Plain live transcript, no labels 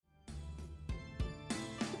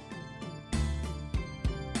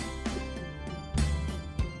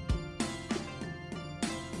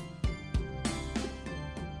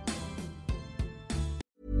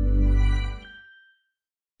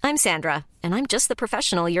I'm Sandra, and I'm just the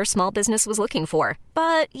professional your small business was looking for.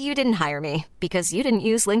 But you didn't hire me because you didn't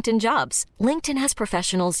use LinkedIn Jobs. LinkedIn has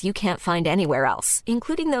professionals you can't find anywhere else,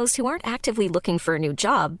 including those who aren't actively looking for a new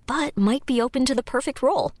job, but might be open to the perfect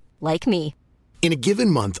role, like me. In a given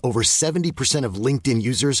month, over 70% of LinkedIn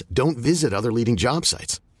users don't visit other leading job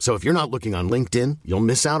sites. So if you're not looking on LinkedIn, you'll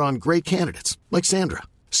miss out on great candidates like Sandra.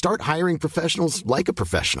 Start hiring professionals like a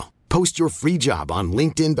professional. Post your free job on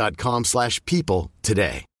linkedin.com/people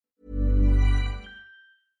today.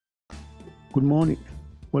 Good morning.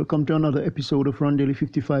 Welcome to another episode of Run Daily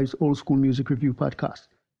 55's Old School Music Review Podcast.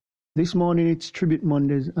 This morning it's Tribute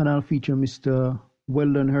Mondays and I'll feature Mr.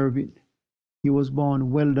 Weldon Irvine. He was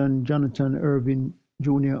born Weldon Jonathan Irvine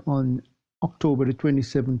Jr. on October the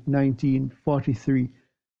 27th, 1943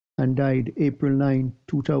 and died April 9,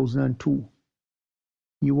 2002.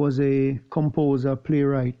 He was a composer,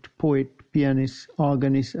 playwright, poet, pianist,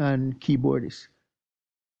 organist, and keyboardist.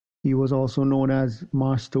 He was also known as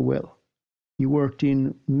Master Well. He worked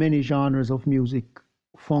in many genres of music: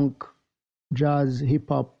 funk, jazz,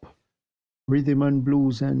 hip-hop, rhythm and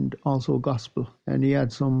blues, and also gospel. And he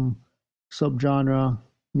had some subgenre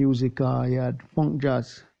music. He had funk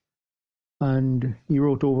jazz. And he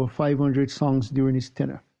wrote over 500 songs during his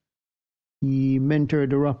tenure. He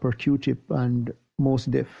mentored the rapper Q-Tip and Mos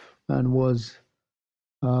Def and was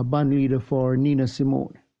a band leader for Nina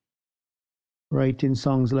Simone, writing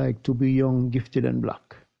songs like To Be Young, Gifted and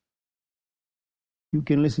Black. You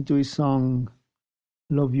can listen to his song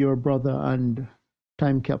Love Your Brother and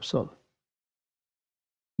Time Capsule.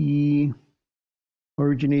 He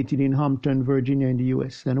originated in Hampton, Virginia in the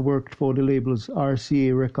US and worked for the labels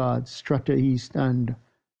RCA Records, Strata East and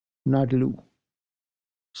Nadlu.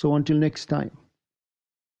 So until next time,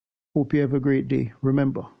 hope you have a great day.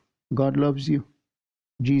 Remember, God loves you.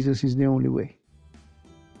 Jesus is the only way.